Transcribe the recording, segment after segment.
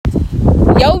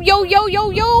Yo,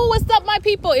 what's up, my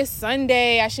people? It's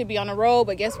Sunday. I should be on the road,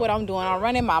 but guess what I'm doing? I'm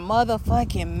running my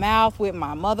motherfucking mouth with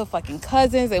my motherfucking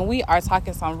cousins, and we are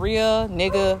talking some real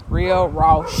nigga, real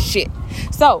raw shit.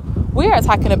 So, we are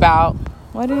talking about,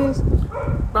 what is?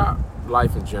 About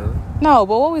life in general. No,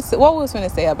 but what was going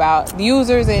to say about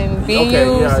users and being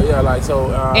used? Yeah, like,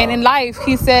 so. And in life,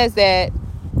 he says that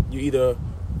you either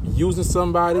using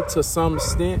somebody to some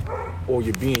extent, or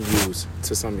you're being used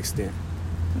to some extent.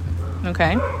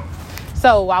 Okay.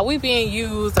 So while we being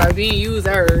used or being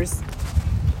users,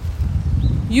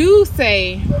 you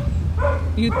say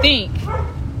you think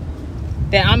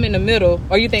that I'm in the middle,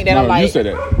 or you think that I'm like... you said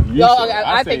that.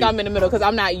 I think I'm in the middle because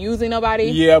I'm not using nobody.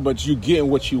 Yeah, but you getting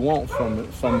what you want from the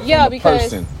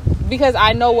person. Because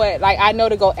I know I know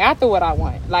to go after what I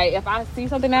want. Like, if I see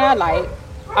something that I like,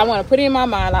 I want to put it in my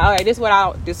mind, like, all right, this is what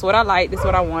I like, this is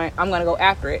what I want, I'm going to go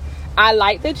after it. I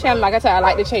like the challenge, like I said, I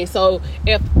like the chase. So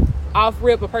if off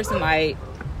rip a person like,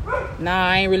 nah,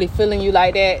 I ain't really feeling you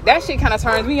like that shit kind of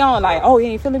turns me on. Like, oh, you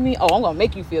ain't feeling me? Oh, I'm gonna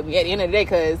make you feel me at the end of the day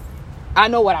because I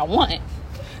know what I want.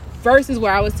 Versus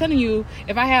where I was telling you,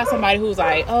 if I have somebody who's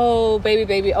like, oh,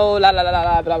 baby, oh, la la la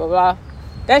la blah blah blah,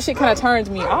 that shit kind of turns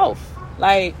me off.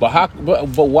 Like,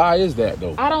 but why is that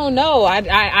though? I don't know.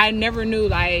 I never knew.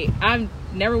 Like, I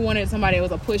never wanted somebody that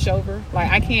was a pushover.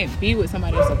 Like, I can't be with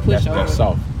somebody that's a pushover. That's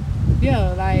soft.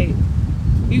 Yeah, like,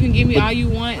 you can give me all you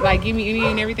want, like, give me any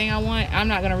and everything I want. I'm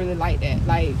not gonna really like that.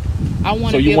 Like, I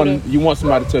want to. So you want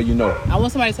somebody to tell you no? I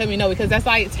want somebody to tell me no because that's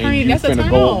like that's a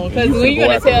turn on. Because when you're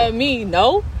gonna tell me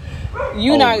no,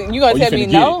 you gonna tell me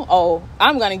no. Oh,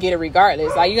 I'm gonna get it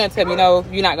regardless. Like, you're gonna tell me no,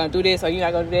 you're not gonna do this or you're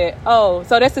not gonna do that. Oh,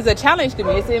 so this is a challenge to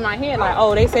me. It's in my head. Like,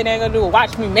 oh, they say they're gonna do it.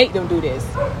 Watch me make them do this.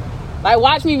 Like,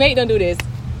 watch me make them do this.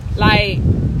 Like,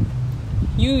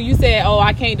 you said, oh,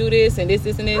 I can't do this and this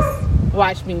and this.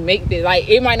 Watch me make this. Like,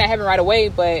 it might not happen right away,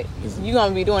 but you're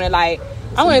gonna be doing it. Like,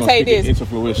 I'm gonna say this.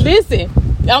 Listen,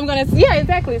 I'm gonna, yeah,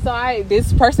 exactly. So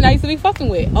this person I used to be fucking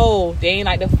with, oh, she didn't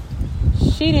like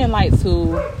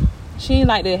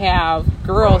to have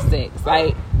girl sex.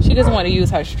 Like, she doesn't want to use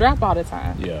her strap all the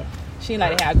time. Yeah. She didn't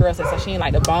like to have girl sex, so she didn't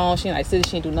like the bone. She didn't like scissors.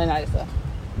 She didn't do none of that stuff.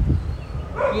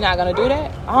 You not gonna do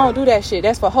that? I don't do that shit.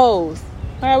 That's for hoes.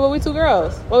 All right, well, we two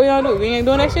girls. What we gonna do? We ain't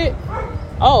doing that shit?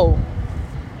 Oh.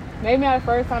 Maybe not the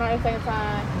first time, not the second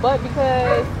time. But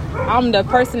because I'm the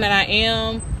person that I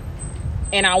am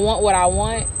and I want what I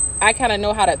want, I kind of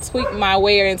know how to tweak my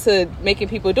way into making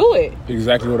people do it.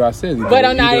 Exactly what I said. But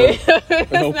I'm not...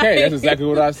 Okay, that's exactly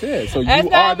what I said. So that's you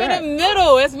not are that. in the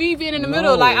middle. It's me being in the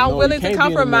middle. Like, I'm willing to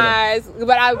compromise.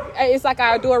 But it's like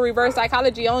I do a reverse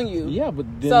psychology on you. Yeah, but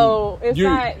then... So it's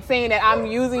not saying that I'm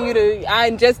using you to... I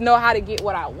just know how to get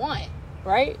what I want.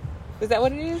 Right? Is that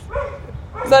what it is?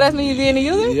 So that's me being a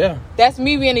user? Yeah. That's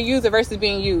me being a user versus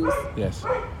being used. Yes.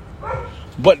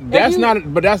 But that's not a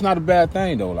bad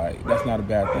thing though. Like, that's not a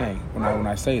bad thing when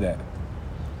I say that.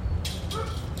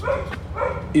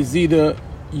 It's either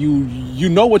you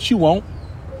know what you want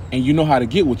and you know how to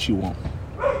get what you want.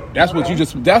 That's what you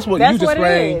just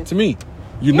explained to me.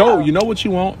 You know what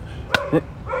you want.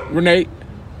 Renee,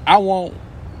 I want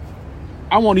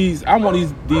these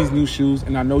new shoes,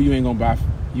 and I know you ain't gonna buy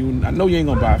I'm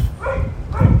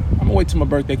gonna wait till my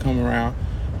birthday come around.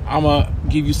 I'm gonna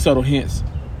give you subtle hints,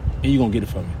 and you're gonna get it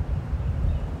for me.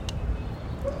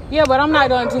 Yeah, but I'm not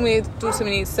gonna do too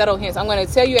many subtle hints. I'm gonna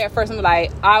tell you at first. I'm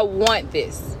like, I want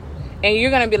this, and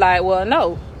you're gonna be like, well,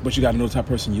 no. But you gotta know the type of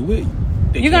person you with.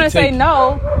 You're gonna say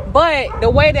no, but the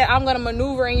way that I'm gonna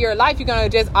maneuver in your life, you're gonna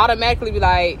just automatically be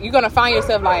like, you're gonna find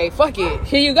yourself like, fuck it,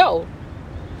 here you go.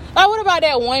 Like, what about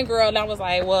that one girl that was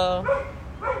like, well,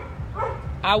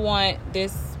 I want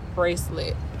this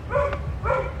bracelet.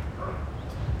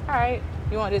 Alright,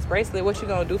 you want this bracelet? What you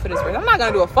gonna do for this bracelet? I'm not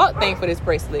gonna do a fuck thing for this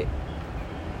bracelet.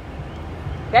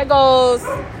 That goes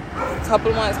a couple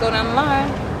of months go down the line.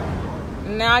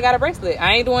 Now I got a bracelet.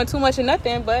 I ain't doing too much of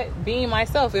nothing but being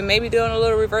myself and maybe doing a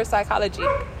little reverse psychology.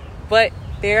 But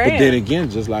there I am. But then again,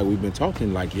 just like we've been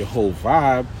talking, like your whole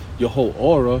vibe, your whole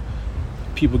aura,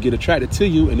 people get attracted to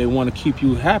you and they want to keep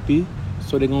you happy.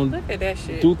 So they're gonna look at that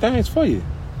shit. Do things for you.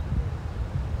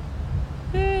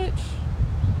 Bitch.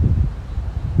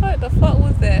 What the fuck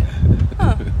was that?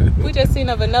 Huh. We just seen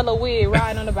a vanilla wig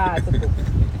riding on the bicycle.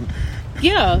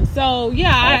 Yeah, so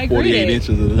yeah, I agree. 48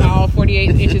 inches of that. All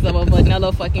 48 inches of a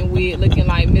vanilla fucking wig looking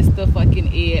like Mr.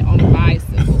 fucking Ed on a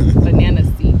bicycle. Banana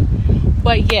seat.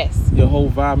 But yes. Your whole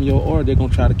vibe and your aura, they're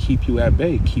gonna try to keep you at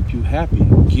bay, keep you happy,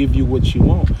 give you what you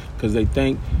want. Because they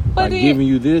think giving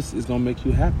you this is gonna make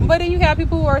you happy. But then you have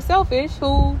people who are selfish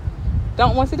who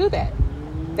don't want to do that.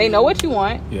 They know what you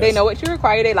want. Yes. They know what you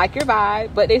require. They like your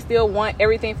vibe, but they still want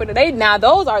everything for the day. Now,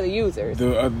 those are the users.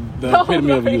 The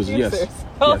epitome of users, yes.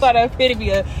 Those are the epitome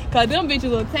of, because them bitches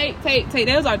will take.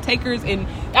 Those are takers, and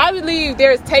I believe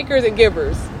there's takers and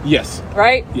givers. Yes.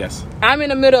 Right? Yes. I'm in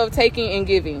the middle of taking and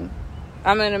giving.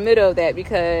 I'm in the middle of that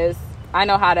because I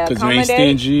know how to accommodate. Because you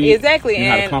ain't stingy. Exactly. You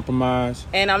know how to compromise.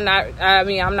 And I'm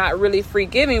not really free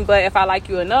giving, but if I like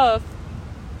you enough,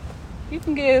 you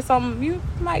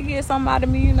might get something out of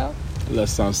me, you know. A little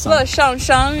something. Little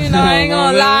shum, you know. I ain't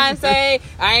gonna lie and say,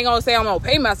 I ain't gonna say I'm no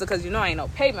paymaster, because you know I ain't no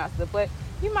paymaster, but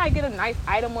you might get a nice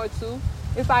item or two.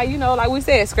 It's like, you know, like we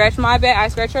said, scratch my back, I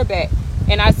scratch your back.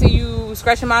 And I see you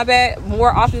scratching my back more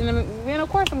often then of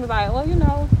course I'm like, well, you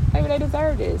know, maybe they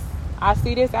deserve this. I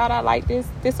see this out, I like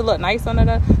this will look nice under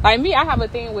the, like me, I have a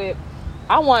thing with,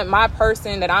 I want my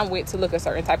person that I'm with to look a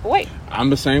certain type of way. I'm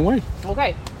the same way.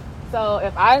 Okay. So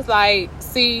if I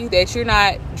see that you're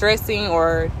not dressing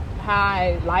or how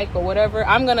I like or whatever,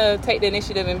 I'm gonna take the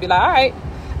initiative and be like, all right,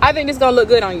 I think this is gonna look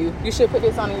good on you. You should put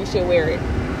this on and you should wear it.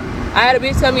 I had a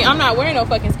bitch tell me I'm not wearing no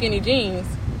fucking skinny jeans.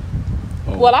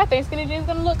 Oh. Well, I think skinny jeans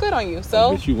gonna look good on you.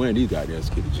 So bitch, you wearing these goddamn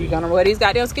skinny jeans. You gonna wear these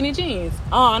goddamn skinny jeans.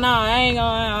 Oh no, I ain't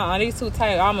gonna these too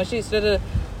tight. I'm a shit.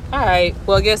 Alright,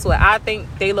 well guess what? I think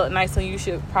they look nice and you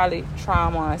should probably try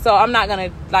them on. So I'm not gonna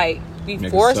be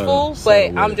forceful,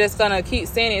 but I'm just gonna keep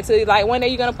saying it till like one day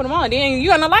you're gonna put them on. Then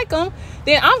you're gonna like them.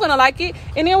 Then I'm gonna like it,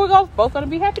 and then we're both gonna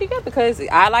be happy together because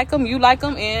I like them, you like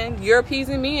them, and you're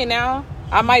appeasing me, and now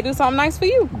I might do something nice for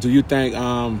you. Do you think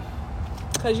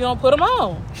because you don't put them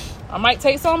on? I might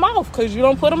take some off because you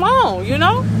don't put them on. You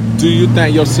know? Do you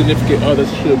think your significant other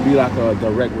should be like a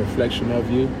direct reflection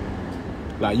of you?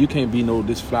 Like, you can't be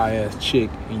this fly ass chick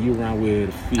and you around with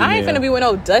a female. I ain't finna be with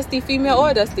no dusty female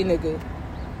or dusty nigga.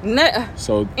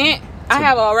 So I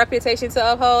have a reputation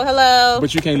to uphold. Hello.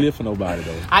 But you can't live for nobody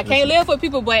though. I can't live for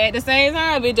people, but at the same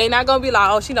time, bitch, they not gonna be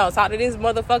like, oh, she don't talk to this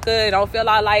motherfucker and don't feel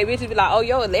like bitches be like, oh,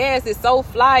 your legs is so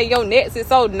fly, your nets is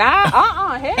so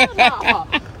hell no.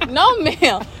 No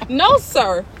ma'am, no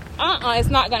sir, it's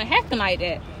not gonna happen like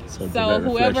that. So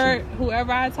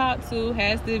whoever I talk to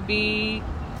has to be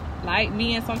like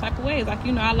me in some type of ways. Like,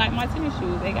 you know, I like my tennis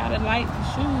shoes. They gotta like the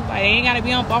shoes. Like, they ain't gotta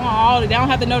be on all. They don't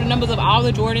have to know the numbers of all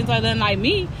the Jordans other than like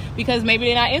me, because maybe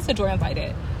they're not into Jordans like that.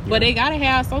 Yeah. But they gotta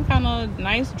have some kind of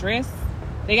nice dress.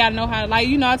 They gotta know how to, like,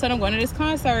 you know, I told them going to this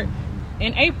concert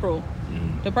in April.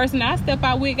 The person that I step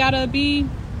out with gotta be,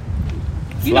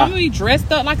 you know, I'm gonna be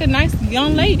dressed up like a nice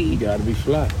young lady. You gotta be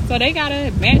fly. So they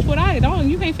gotta match what I don't.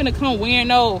 You ain't finna come wearing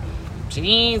no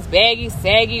jeans, baggy,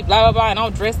 saggy, blah blah blah, and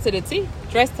I'm dressed to the T.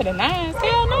 Dressed to the nines.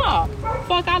 Hell no.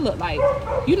 Fuck I look like.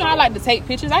 You know I like to take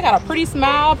pictures. I got a pretty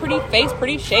smile, pretty face,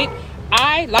 pretty shape.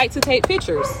 I like to take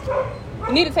pictures.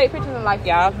 You need to take pictures in life,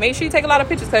 y'all. Make sure you take a lot of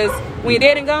pictures, because when you're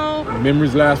dead and gone,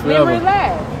 memories last forever. Memories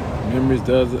last. Memories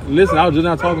does. Listen, I was just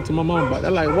now talking to my mom about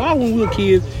that. Like, why when we were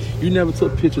kids, you never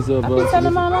took pictures of us? I be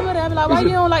telling my mama that. I be like, why you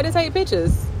don't like to take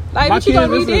pictures? Like, my what you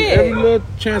gonna be dead? Every little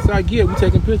chance I get, we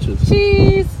taking pictures.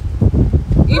 Cheese.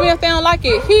 Even if they don't like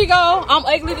it, here you go. I'm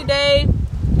ugly today.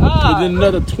 Within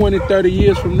another 20, 30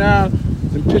 years from now,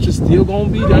 the pictures still gonna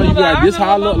be there. You got this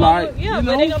how I look like. Yeah, you know?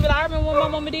 But they gonna be like, I remember when my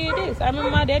mama did this. I remember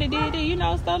my daddy did this. You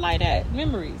know, stuff like that.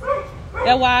 Memories.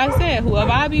 That's why I said,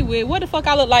 whoever I be with, what the fuck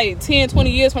I look like 10, 20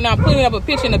 years from now, putting up a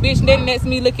picture and a bitch standing next to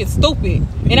me looking stupid,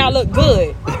 and I look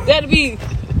good. I'd be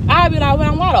like,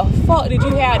 man, why the fuck did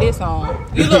you have this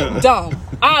on? You look dumb.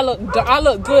 I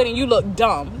look good and you look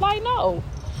dumb. Like, no.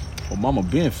 Well, mama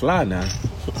being fly now.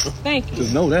 Thank you.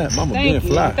 Just know that. Mama being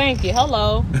fly. Thank you.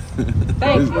 Hello.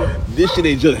 Thank you. This shit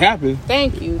ain't just happened.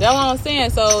 Thank you. That's what I'm saying.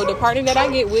 So the partner that I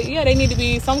get with, yeah, they need to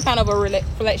be some kind of a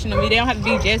reflection of me. They don't have to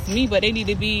be just me, but they need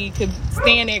to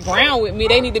stand their ground with me.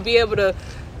 They need to be able to,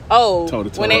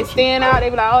 when they stand out, they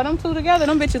be like, oh, them two together,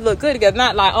 them bitches look good together.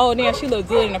 Not like, oh, damn, she look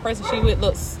good and the person she with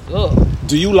looks, ugh.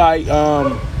 Do you like,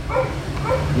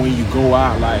 when you go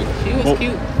out, like... She was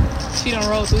cute. She done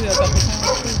rolled through here a couple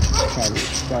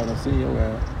times too. Probably don't see your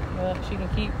ass. Well, she can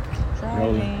keep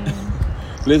driving.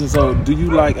 Listen, so do you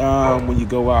like when you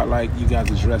go out, like you guys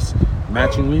dress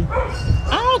matchingly?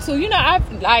 I don't too. You know,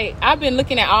 I've been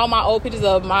looking at all my old pictures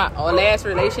of my last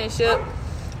relationship,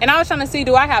 and I was trying to see,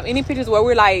 do I have any pictures where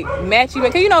we're like matching?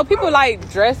 Because, you know, people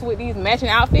like dress with these matching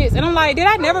outfits, and I'm like, did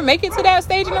I never make it to that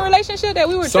stage in the relationship that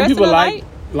we were dressing alike? Some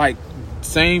people like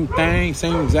same thing,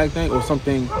 same exact thing, or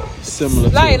something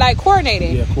similar to like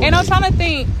coordinating. Yeah, coordinating. And I'm trying to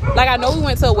think, like, I know we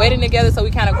went to a wedding together, so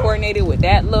we kind of coordinated with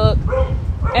that look,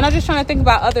 and I'm just trying to think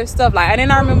about other stuff, like, and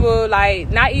then I remember, like,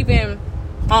 not even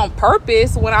on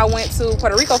purpose, when I went to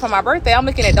Puerto Rico for my birthday, I'm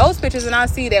looking at those pictures and I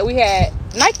see that we had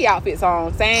Nike outfits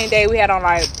on. Same day we had on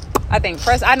like I think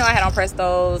I know I had on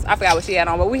Prestos. I forgot what she had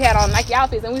on, but we had on Nike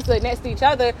outfits, and we stood next to each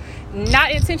other,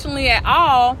 not intentionally at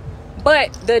all.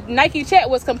 But the Nike check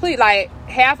was complete. Like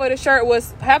half of her shirt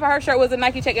was a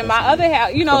Nike check, and my other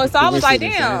half, you know. So I was like,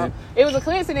 damn, it was a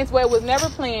coincidence, but it was never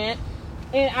planned.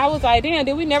 And I was like, damn,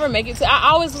 did we never make it to? I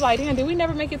always was like, damn, did we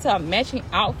never make it to a matching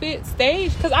outfit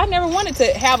stage? Because I never wanted to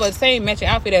have a same matching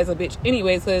outfit as a bitch,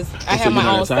 anyways. Because I have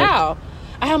my own style.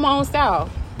 I have my own style.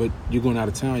 But you're going out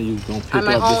of town, you gonna pick up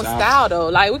my own style though.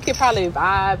 Like we could probably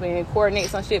vibe and coordinate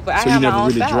some shit, but I have my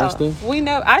own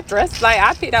style. I dressed like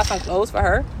I picked out some clothes for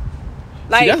her.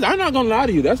 Like, see, I'm not gonna lie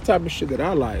to you. That's the type of shit that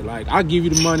I like. Like, I give you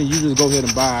the money, you just go ahead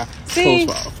and buy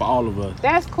clothes for all of us.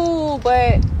 That's cool,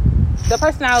 but the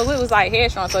person I was with was like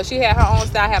headstrong, so she had her own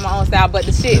style, I had my own style, but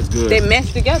the shit they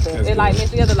meshed together. Like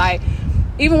meshed together. Like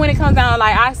even when it comes down,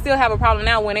 like I still have a problem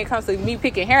now when it comes to me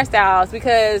picking hairstyles,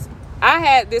 because I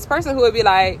had this person who would be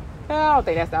like, oh, I don't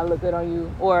think that style look good on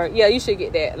you, or yeah, you should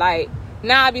get that. Like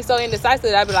now I'd be so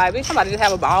indecisive, I'd be like, bitch, somebody just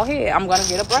have a bald head, I'm gonna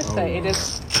get a brush cut and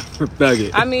just thug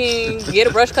it. I mean, get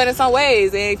a brush cut in some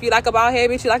ways, and if you like a bald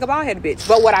head bitch, you like a bald headed bitch.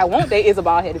 But what I won't date is a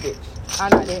bald headed bitch. I'm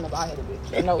not dating a bald headed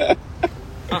bitch.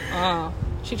 No.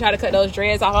 She tried to cut those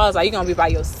dreads off. I was like, you gonna be by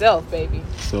yourself, baby.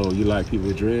 So you like people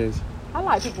with dreads? I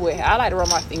like people with hair. I like to run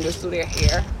my fingers through their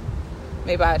hair.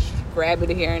 Maybe I grab it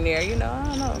here and there, you know. I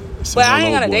don't know. But I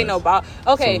ain't gonna date no bald.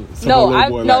 Okay,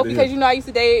 because you know I used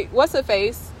to date what's her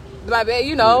face. My bad,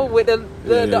 you know, with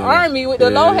the army with the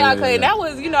low haircut, and that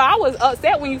was, you know, I was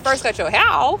upset when you first cut your hair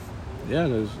off. Yeah,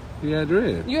 because you had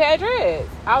dreads. You had dreads.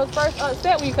 I was first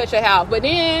upset when you cut your hair off, but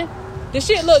then the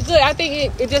shit looked good. I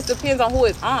think it just depends on who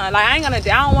it's on. Like I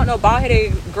don't want no bald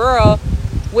headed girl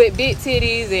with big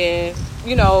titties, and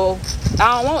you know,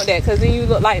 I don't want that, because then you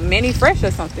look like Manny Fresh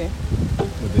or something.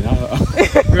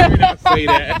 Let me not say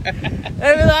that. It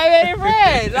be like Manny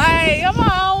Fresh. Like, come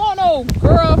on, I don't want no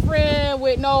girlfriend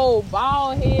with no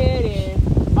bald head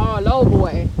and low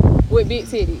boy with big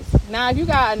titties. Now, if you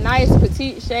got a nice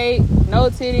petite shape, no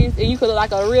titties, and you could look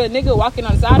like a real nigga walking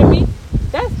on the side of me,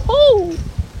 that's cool.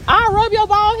 I'll rub your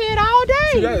bald head all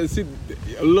day. See,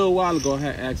 a little while ago, I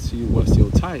had asked you what's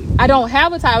your type. I don't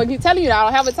have a type. I keep telling you that I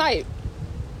don't have a type.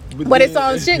 But it's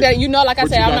on shit that, you know, like I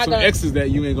said, I'm not gonna. Exes that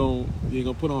you ain't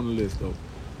gonna put on the list though.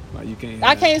 Like you can't.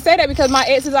 I can't say that because my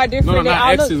exes are different. No,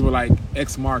 not exes, but like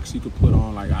X marks you could put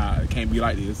on. Like I can't be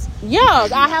like this. Yeah,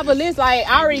 I have a list. Like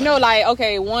I already know. Like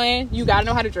okay, one, you gotta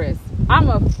know how to dress.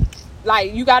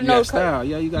 You gotta know style.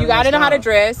 Yeah, you gotta know how to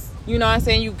dress. You know what I'm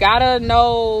saying? You gotta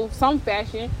know some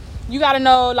fashion. You gotta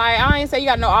know, like, I ain't say you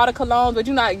gotta know all the colognes, but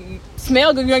you not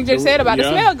smell good. You ain't just said about the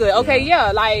smell good. Okay,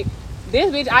 yeah, like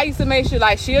this bitch, I used to make sure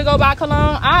like she'll go buy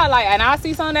cologne. And I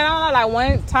see something that I like.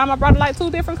 One time I brought her like 2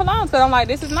 different colognes because I'm like,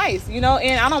 this is nice, you know.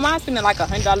 And I don't mind spending like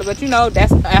 $100, but you know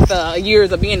that's after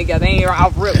years of being together. Ain't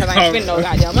off rip because I ain't spending no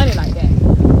goddamn money like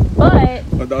that.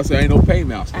 But don't say ain't no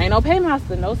paymaster. I ain't no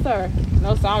paymaster, no sir.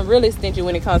 No sir. I'm really stingy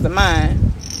when it comes to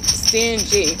mine.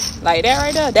 Stingy like that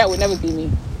right there. That would never be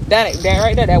me. That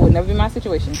right there, that would never be my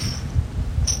situation.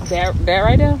 That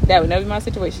right there, that would never be my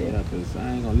situation. Yeah, because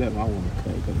I ain't gonna let my woman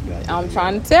cut. I'm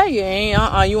trying to tell you,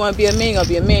 you want to be a man, gonna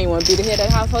be a man. You want to be the head of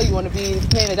the household, you want to be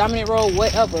playing the dominant role,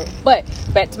 whatever. But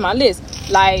back to my list,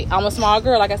 like I'm a small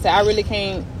girl. Like I said, I really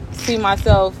can't see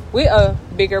myself with a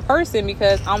bigger person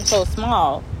because I'm so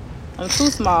small. I'm too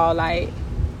small. Like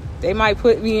they might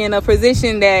put me in a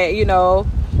position that, you know,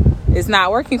 it's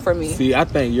not working for me. See, I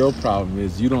think your problem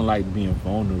is you don't like being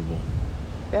vulnerable.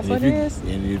 That's what it is.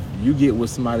 And if you get with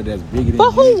somebody that's bigger than you.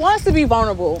 But who wants to be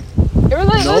vulnerable?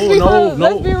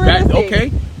 Let's be realistic.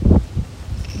 Okay.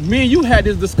 Me and you had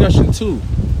this discussion too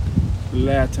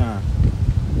last time.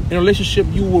 In a relationship,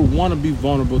 you would want to be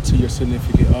vulnerable to your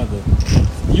significant other.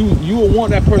 You would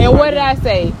want that person. And what did I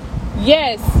say?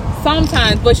 Yes,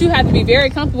 sometimes, but you have to be very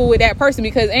comfortable with that person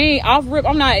because ain't off rip.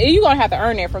 I'm not. You gonna have to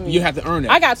earn that from me. You have to earn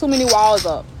that. I got too many walls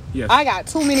up. Yes. I got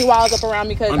too many walls up around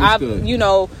me because I've, you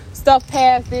know, stuff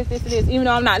past this. Even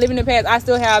though I'm not living in the past, I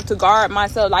still have to guard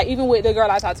myself. Like even with the girl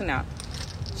I talk to now,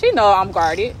 she know I'm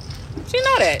guarded. She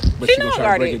know that. But she know I'm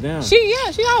guarded.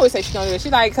 She always say she gonna do it. She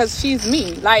like because she's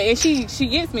me. Like and she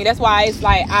gets me. That's why it's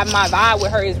like my vibe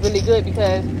with her is really good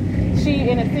because she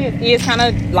in a sense is kind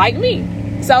of like me.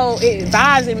 So it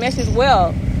vibes and meshes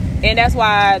well, and that's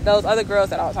why those other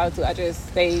girls that I was talking to,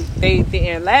 they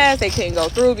didn't last. They couldn't go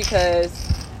through because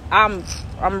I'm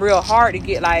real hard to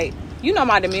get. Like you know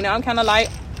my demeanor. I'm kind of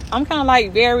like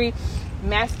very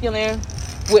masculine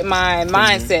with my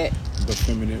mindset. The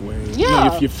feminine way. Yeah.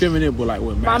 No, if you're feminine, but like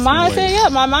what masculine my mindset? way. Yeah,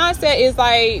 my mindset is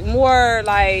like more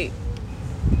like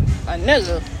a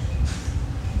nigga.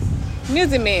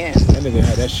 Music Man. That nigga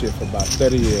had that shit for about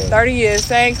 30 years. 30 years,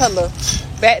 same color,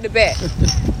 back to back.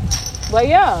 But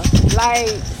yeah, like,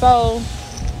 so,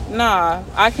 nah,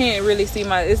 I can't really see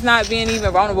it's not being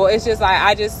even vulnerable. It's just like,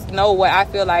 I just know what I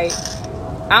feel like.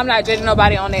 I'm not judging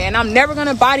nobody on that. And I'm never going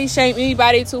to body shame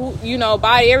anybody to,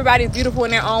 everybody's beautiful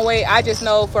in their own way. I just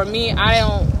know for me, I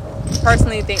don't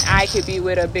personally think I could be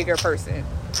with a bigger person.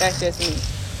 That's just me.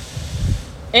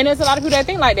 And there's a lot of people that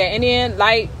think like that. And then,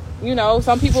 like,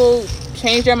 some people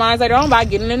change their minds later on by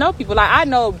getting to know people. Like, I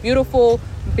know beautiful,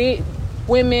 big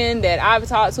women that I've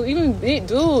talked to, even big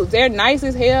dudes. They're nice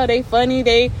as hell. They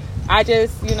funny. I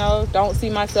just, don't see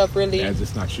myself really. That's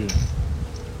just not you.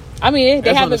 I mean,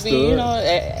 they have to be,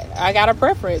 I got a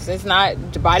preference. It's not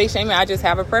body shaming. I just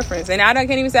have a preference. And I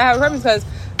can't even say I have a preference because,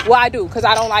 I do. Because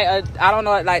I don't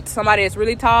like somebody that's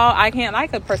really tall. I can't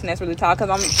like a person that's really tall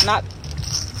because I'm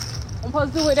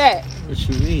supposed to do with that. What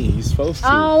you mean? You're supposed to.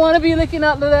 I don't want to be looking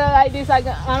up like this. I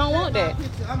don't want that.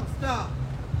 I'm going to stop.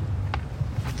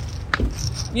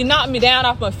 You knocked me down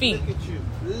off my feet.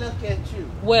 Look at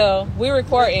you. Well, we're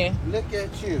recording. Look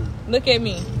at you. Look at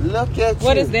me. Look at you.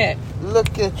 What is that?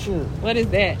 Look at you. What is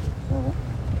that?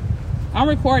 I'm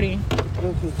recording.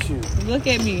 Look at you. Look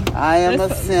at me. I am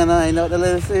a sinner. Ain't know what the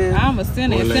lady said? I'm a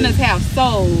sinner. And sinners have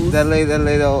souls. That lady,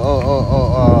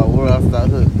 World Star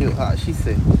Hip Hop. She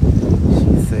said,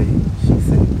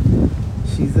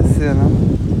 she's a sinner.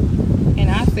 And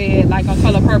I said, like on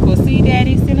Color Purple, see,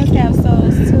 Daddy, sinners have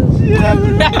souls too.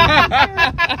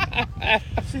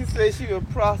 She said she was a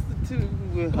prostitute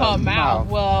with her mouth.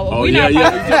 Well, you talking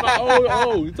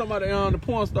about the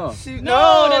porn star?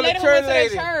 No, the lady who went to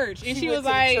the church. And she was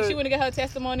like, she went to get her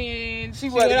testimony. And she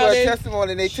went to get her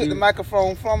testimony and they took the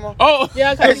microphone from her. Oh,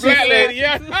 yeah, because she black lady,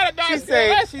 yeah.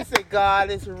 She said,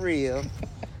 God is real.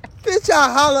 Bitch,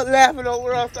 I hollered laughing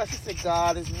over us. She said,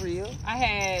 God is real. I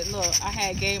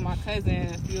had gave my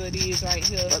cousin a few of these right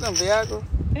here. What them, Viagra?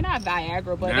 They're not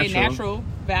Viagra, but they're natural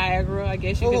Viagra, I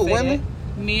guess you could say women? that.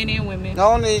 Men and women.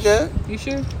 Don't need that. You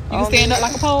sure? You can stand up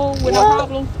like a pole with no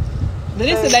problem?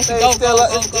 This is let you go.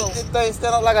 This thing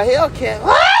stand up like a Hellcat.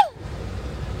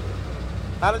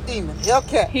 Not a demon.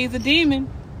 Hellcat. He's a demon.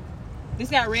 This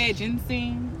got red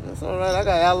ginseng. That's all right. I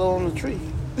got aloe on the tree.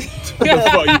 What the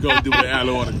fuck you gonna do with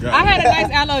aloe on the guy? I had a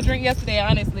nice aloe drink yesterday,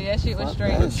 honestly. That shit was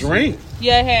straight. A drink?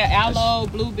 Yeah, it had aloe,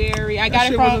 blueberry. I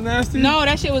got it from. Was nasty? No,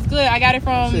 that shit was good. I got it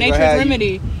from Nature's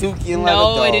Remedy.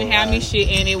 No, it didn't have me shit,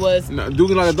 and it was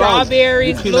duking like a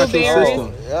strawberries, dog. blueberries,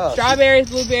 strawberries,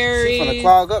 blueberries. She's gonna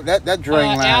clog up that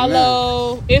drain line.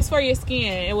 Aloe. It's for your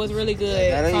skin. It was really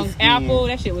good. From apple,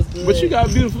 that shit was good. But you got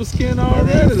beautiful skin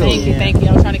already. Thank you.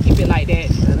 I'm trying to keep it like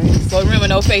that. So remember,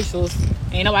 no facials.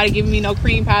 Ain't nobody giving me no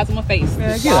cream pies on my face.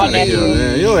 Man, get out of here,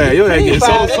 man. Your ass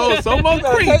getting so much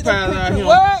cream pies out here.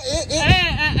 What?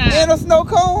 In a snow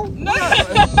cone? No.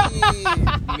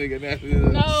 Nigga, no.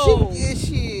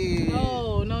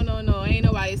 No. Ain't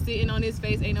nobody sitting on his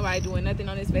face. Ain't nobody doing nothing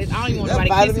on his face. I don't even want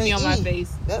nobody kissing me on my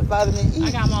face. That's vitamin E.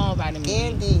 I got my own vitamin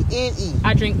E. N-E.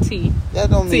 I drink tea. That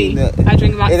don't mean nothing. I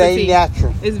drink lots of tea. It ain't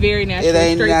natural. It's very natural. It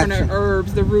ain't straight natural. from the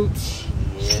herbs, the roots.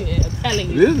 Yeah, I'm telling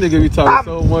you. This nigga be talking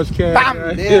so much cash.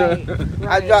 Right.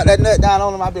 I drop that nut down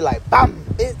on him. I be like, bam,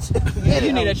 bitch. Yeah,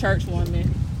 you need a church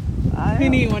woman. You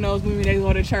need one of those women that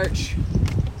go to church.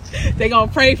 They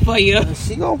gonna pray for you.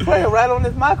 She gonna pray right on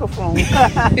this microphone.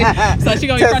 So she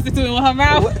gonna be prostituting with her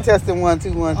mouth. Testing 1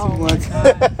 2 1 2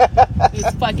 1.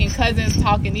 These fucking cousins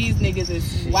talking. These niggas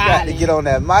is wild. Got to get on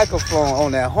that microphone,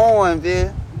 on that horn,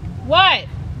 bitch. What?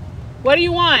 What do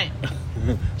you want?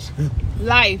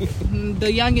 Life.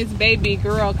 The youngest baby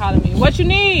girl calling me. What you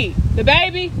need? The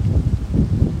baby?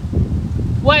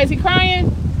 What, is he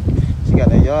crying? She got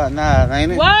that yard knife,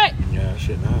 ain't it? What? Yeah,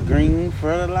 shit, nah. Green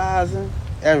fertilizer,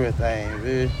 everything,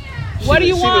 bitch. What do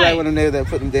you want? She be like one of them niggas that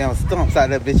put them damn stumps out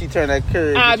that bitch. She turn that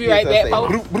curve. I'll be right back,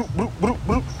 folks. Bloop, bloop, bloop, bloop,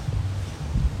 bloop.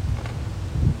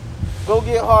 Go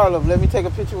get Harlem. Let me take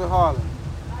a picture with Harlem.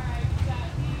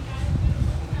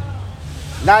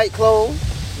 Night clothes.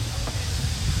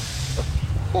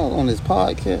 On this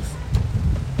podcast.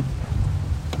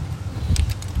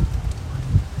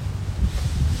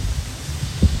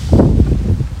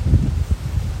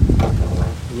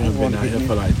 We've been out here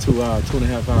for like 2 hours,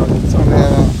 2.5 hours.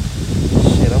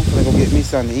 Shit, I'm gonna go get me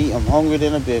something to eat. I'm hungry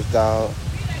than a bitch, dog.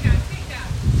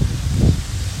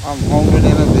 I'm hungry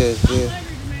than a bitch, bitch.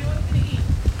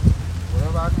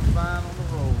 Whatever I can find on the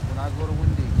road when I go to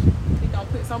Wendy's. He gonna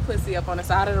put some pussy up on the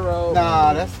side of the road.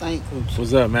 Nah, that's stank coochie.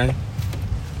 What's up, man?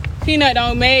 Peanut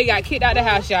Dome May got kicked out the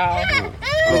house, y'all.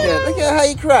 Look at how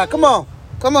he cry. Come on.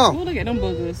 Ooh, look at them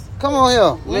boogers. Come on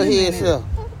here. Little head here.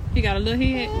 He got a little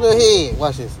head. Little head.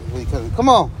 Watch this. Come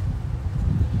on.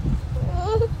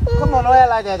 Come on, don't act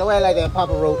like that. Don't act like that,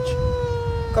 Papa Roach.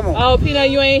 Come on. Oh, Peanut,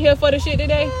 you ain't here for the shit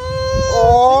today?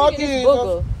 Oh,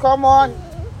 Jesus. Come on.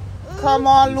 Come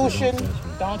on, Lucian.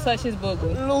 Don't touch his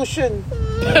booger. Lucian.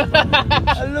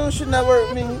 Lucian never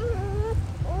hurt me.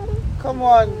 Come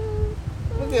on.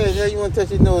 Look at it. You want to touch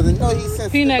his nose. No, he's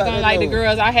sensitive. Peanut gonna like the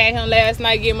girls. I had him last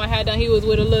night getting my hair done. He was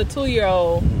with a little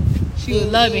 2-year-old. She was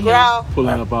loving him.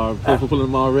 Pulling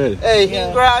him already. Hey,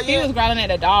 he growled. He was growling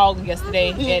at a dog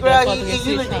yesterday. He was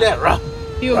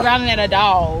growling at a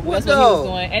dog. That's what he was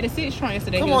doing. At the 6 trunk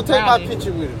yesterday. Come on, take my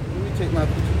picture with him. Let me take my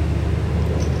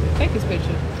picture. Take his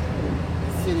picture.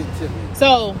 Send it to me.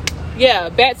 So, yeah,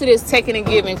 back to this taking and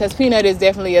giving, because Peanut is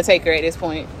definitely a taker at this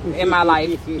point in my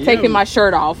life. Taking my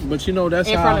shirt off. But you know, that's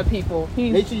in front of people.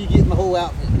 Make sure you get my whole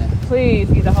outfit now. Please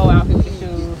get the whole outfit with the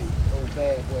shoes. Oh,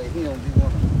 bad boy. He don't be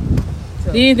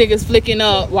one. These niggas flicking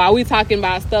up while we talking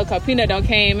about stuff, because Peanut done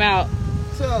came out.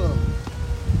 Tell him.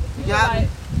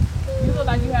 You look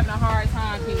like you having a hard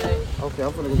time, Peanut. Okay,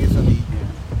 I'm gonna go get something to eat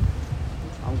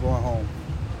now. I'm going home.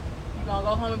 You gonna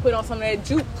go home and put on some of that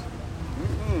juke?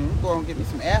 I'm going to get me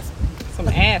some Aspen. Some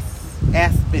ass.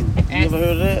 Aspen. You ever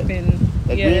heard of that?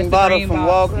 That green bottle from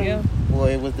Walgreens? Yeah.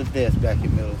 Boy, it was the best back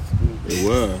in middle school. It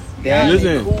was.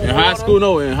 Listen, in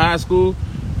high school,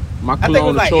 my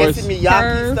cologne of choice. I think it was like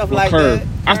Miyake, stuff like Curve. that.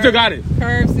 I still got it.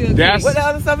 Curve still That's what the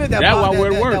other stuff is? That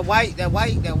white.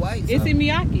 It's in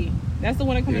Miyake. That's the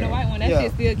one that comes in the white one. That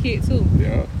shit still kid too.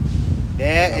 Yeah.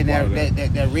 That and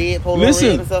that red polo red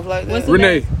and stuff like that.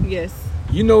 Renee. Yes.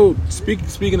 You know,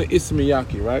 speaking of Issey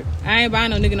Miyake, right? I ain't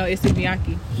buying no nigga no Issey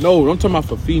Miyake. No, I'm talking about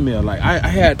for female. Like I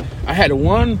had the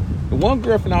one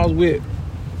girlfriend I was with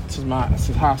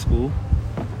since high school.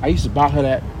 I used to buy her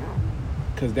that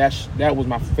because that was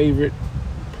my favorite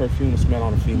perfume to smell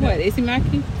on a female. What, Issey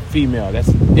Miyake? Female. That's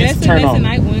instant turn on.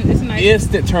 It's a nice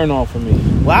instant turn on for me.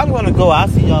 Well, I'm gonna go. I'll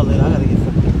see y'all later. I gotta get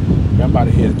something. Yeah, I'm about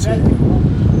to hit it too.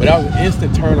 But that was an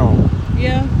instant turn on.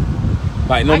 Yeah.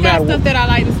 Like no I matter got stuff that I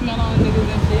like to smell on niggas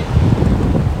and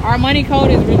shit. Our Money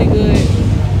Code is really good.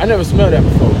 I never smelled that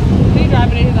before. He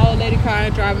driving in his old lady car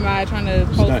and driving by trying to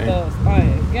post stuff.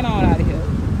 Get on out of here.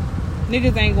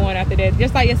 Niggas ain't going after that.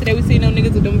 Just like yesterday we seen them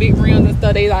niggas with them big rims and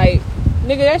stuff. They like,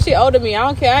 nigga, that shit older me. I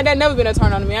don't care. That never been a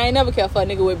turn on to me. I ain't never cared for a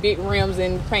nigga with big rims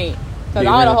and paint. Cause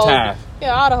all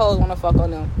the hoes wanna fuck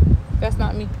on them. That's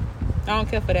not me. I don't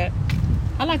care for that.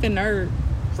 I like a nerd.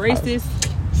 Racist.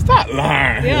 Stop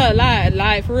lying. Yeah,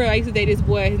 lie. For real, I used to date this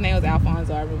boy. His name was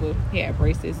Alfonso. I remember he had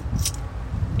braces.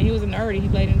 And he was a nerd. He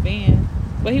played in a band.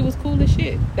 But he was cool as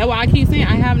shit. That's why I keep saying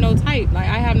I have no type. Like,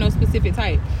 I have no specific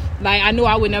type. Like, I knew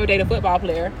I would never date a football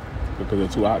player. Because they're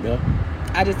too out there?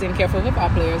 I just didn't care for football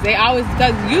players. They always,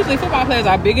 because usually football players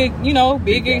are bigger,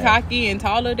 bigger, cocky, and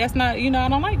taller. That's not, I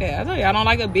don't like that. I tell you, I don't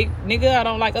like a big nigga. I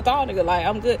don't like a tall nigga. Like,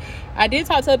 I'm good. I did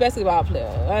talk to a basketball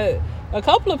player. A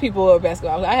couple of people were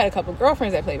basketball. I had a couple of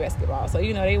girlfriends that played basketball. So,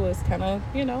 they was kind of,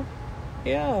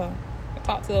 yeah. I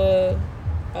talked to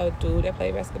a dude that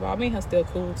played basketball. Me and her still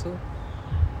cool, too.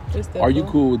 Are you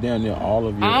cool with damn near all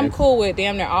of your I'm exes? cool with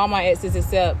damn near all my exes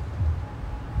except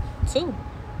 2.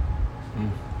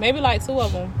 Maybe like 2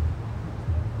 of them.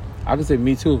 I can say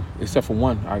me too, except for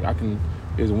one. I can.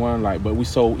 There's one but we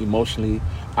so emotionally.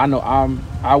 I know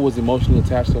I was emotionally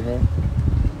attached to her,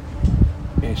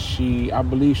 and I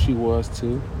believe she was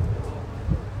too.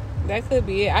 That could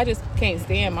be it. I just can't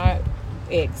stand my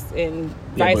ex and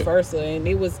vice versa, and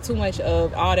it was too much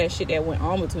of all that shit that went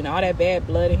on between all that bad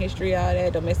blood and history, all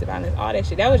that domestic violence, all that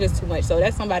shit. That was just too much. So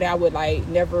that's somebody I would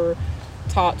never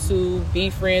talk to, be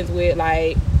friends with,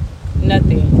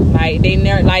 nothing. They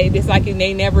never it's like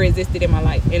they never existed in my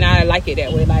life, and I like it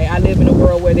that way. I live in a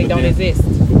world where they don't exist.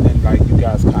 But then you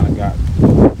guys kind of got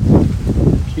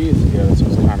kids together, so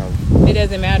it's kind of. It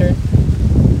doesn't matter.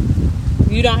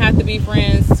 You don't have to be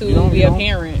friends to be a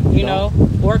parent,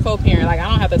 or co-parent. I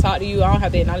don't have to talk to you. I don't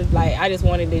have to acknowledge. I just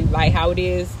wanted to how it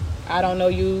is. I don't know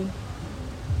you,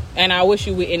 and I wish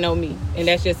you wouldn't know me, and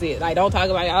that's just it. Don't talk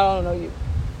about it. I don't know you.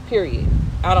 Period.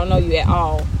 I don't know you at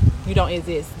all. You don't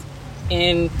exist.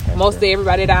 And mostly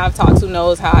everybody that I've talked to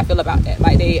knows how I feel about that.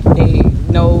 They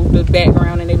know the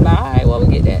background, and they be like, all right, well,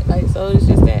 we get that. So it's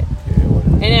just that.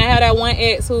 And then I had that one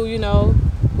ex who,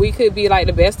 we could be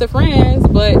the best of friends,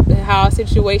 but how a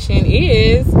situation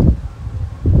is,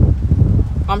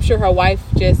 I'm sure her wife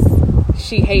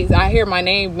she hates. I hear my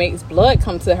name makes blood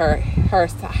come to her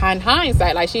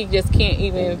hindsight. She just can't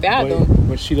even fathom.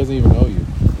 But she doesn't even know you.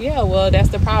 Yeah, well, that's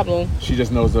the problem. She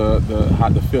just knows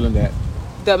the feeling that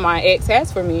my ex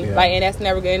has for me, and that's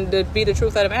never going to be the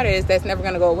truth of the matter. Is that's never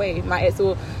going to go away. My ex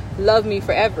will love me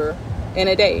forever in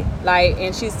a day,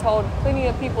 and she's told plenty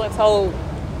of people and told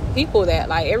people that.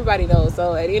 Like, everybody knows.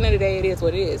 So at the end of the day, it is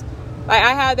what it is. Like,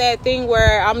 I have that thing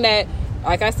where I'm that,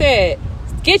 like I said,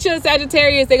 get your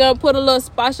Sagittarius. They're gonna put a little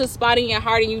special spot in your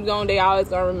heart, and they always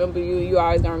gonna remember you. You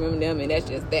always gonna remember them, and that's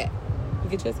just that. You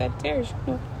get your Sagittarius,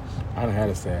 you know. I done had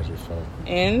a Sagittarius before.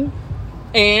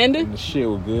 And the shit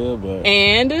was good, but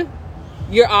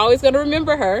you're always gonna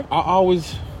remember her. I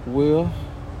always will.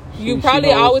 You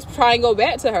probably always try and go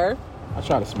back to her. I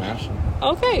try to smash her.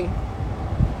 Okay.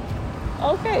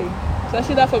 So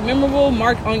she left a memorable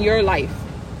mark on your life.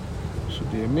 She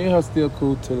did. Me and her still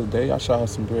cool to the day. I shot her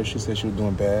some bread. She said she was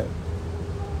doing bad.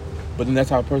 But then that's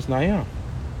how person I am.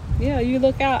 Yeah, you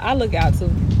look out. I look out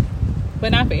too.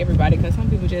 But not for everybody, because some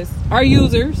people just are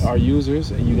users.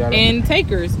 And you gotta... And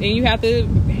takers. And you have to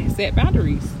set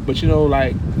boundaries. But you know,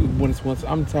 like, once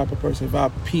I'm the type of person, if I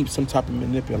peep some type of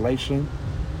manipulation,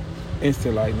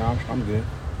 instantly like, nah, I'm good.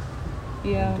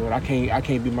 Yeah. I'm good. I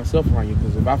can't be myself around you,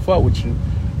 because if I fuck with you,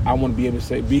 I want to be able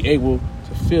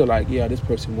to feel like, yeah, this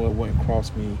person wouldn't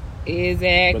cross me.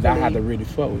 Exactly. But I have to really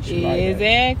fuck with you.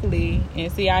 Exactly. Like that.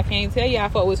 And see, I can't tell you I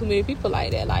fuck with too many people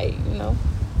like that. Like, you know,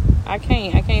 I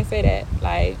can't say that.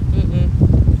 Like,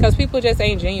 because people just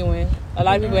ain't genuine. A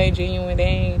lot of people ain't genuine. They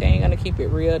ain't gonna keep it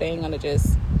real. They ain't gonna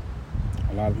just.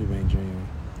 A lot of people ain't genuine.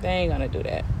 They ain't gonna do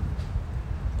that.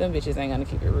 Them bitches ain't gonna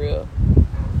keep it real.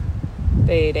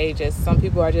 They just, some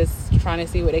people are just trying to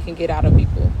see what they can get out of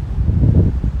people.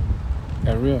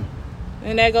 That real.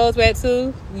 And that goes back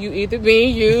to you either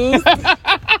being used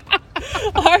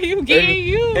or you getting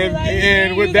used.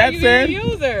 And with that said,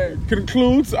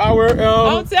 concludes our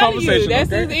I'm telling conversation. You, that's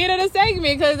the end of the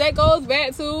segment, because that goes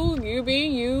back to you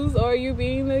being used or you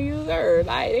being the user.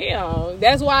 Like, damn.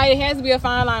 That's why it has to be a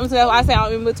fine line. So I say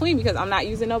I'm in between, because I'm not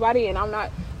using nobody, and I'm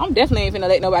definitely ain't finna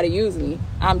let nobody use me.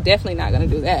 I'm definitely not gonna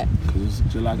do that. Because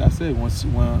just like I said, once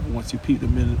you peep the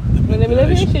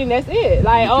manipulation, that's it.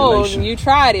 Like, oh, you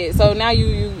tried it, so now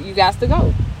you got to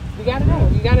go. You gotta go.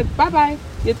 You gotta bye.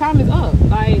 Your time is up.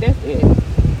 Like, that's it.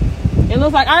 It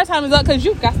looks like our time is up because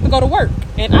you got to go to work,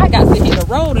 and I got to hit the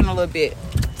road in a little bit.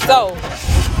 So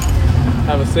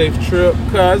have a safe trip,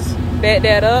 cuz. Bet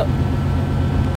that up.